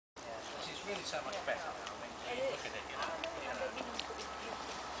It's really so much better now. I mean, look at it, you know.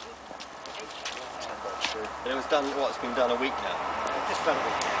 But it was done, it's been done a week now? Just about a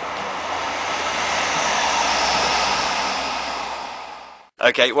week now.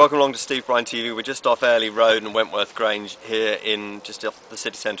 Okay, welcome along to Steve Brine TV. We're just off Airlie Road and Wentworth Grange here in just off the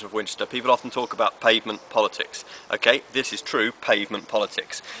city centre of Winchester. People often talk about pavement politics. Okay, this is true, pavement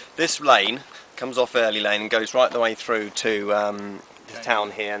politics. This lane comes off Airlie Lane and goes right the way through to the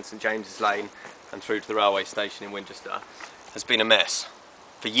town here and St James's Lane and through to the railway station in Winchester. Has been a mess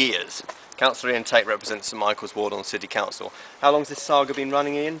for years. Cllrs Ian Tait represents St Michael's Ward on the City Council. How long has this saga been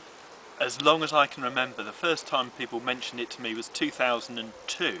running, Ian? As long as I can remember. The first time people mentioned it to me was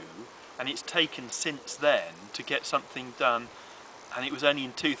 2002, and it's taken since then to get something done, and it was only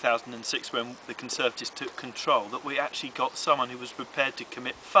in 2006 when the Conservatives took control that we actually got someone who was prepared to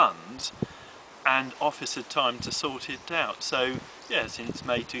commit funds and officer time to sort it out. So yeah, since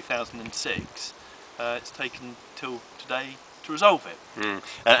May 2006 it's taken till today to resolve it.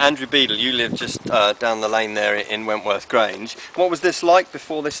 Andrew Beadle, you live just down the lane there in Wentworth Grange. What was this like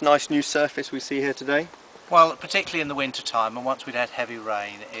before this nice new surface we see here today? Well, particularly in the winter time, and once we'd had heavy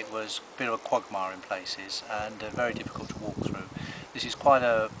rain, it was a bit of a quagmire in places and very difficult to walk through. This is quite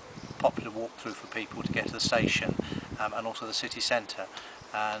a popular walk through for people to get to the station and also the city centre.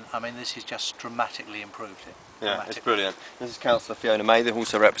 And I mean, this has just dramatically improved it. Yeah, it's brilliant. This is Councillor Fiona May, who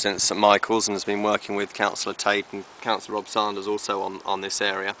also represents St Michael's and has been working with Councillor Tait and Councillor Rob Sanders also on this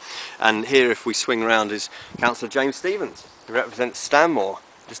area. And here, if we swing around, is Councillor James Stevens, who represents Stanmore,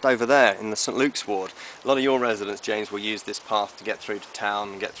 just over there in the St Luke's ward. A lot of your residents, James, will use this path to get through to town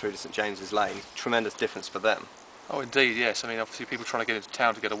and get through to St James's Lane. Tremendous difference for them. Oh indeed, yes. I mean, obviously people trying to get into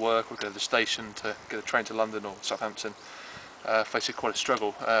town to go to work or go to the station to get a train to London or Southampton facing quite a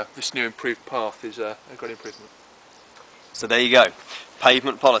struggle. This new improved path is a great improvement. So there you go.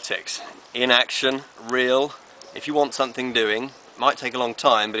 Pavement politics. In action, real. If you want something doing, it might take a long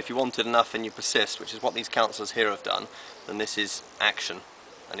time, but if you want it enough and you persist, which is what these councillors here have done, then this is action,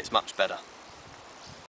 and it's much better.